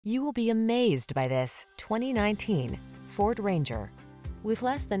You will be amazed by this 2019 Ford Ranger. With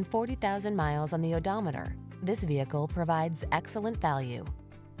less than 40,000 miles on the odometer, this vehicle provides excellent value.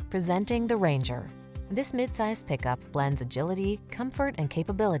 Presenting the Ranger. This midsize pickup blends agility, comfort, and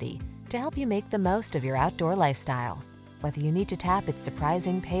capability to help you make the most of your outdoor lifestyle. Whether you need to tap its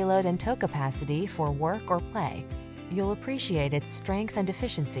surprising payload and tow capacity for work or play, you'll appreciate its strength and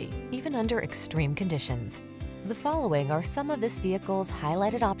efficiency, even under extreme conditions. The following are some of this vehicle's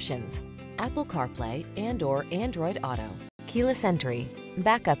highlighted options: Apple CarPlay and/or Android Auto, keyless entry,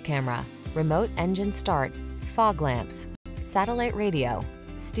 backup camera, remote engine start, fog lamps, satellite radio,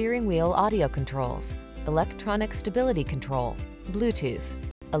 steering wheel audio controls, electronic stability control, Bluetooth,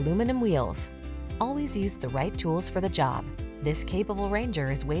 aluminum wheels. Always use the right tools for the job. This capable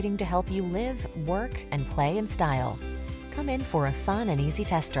Ranger is waiting to help you live, work, and play in style. Come in for a fun and easy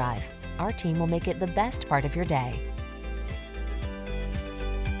test drive. Our team will make it the best part of your day.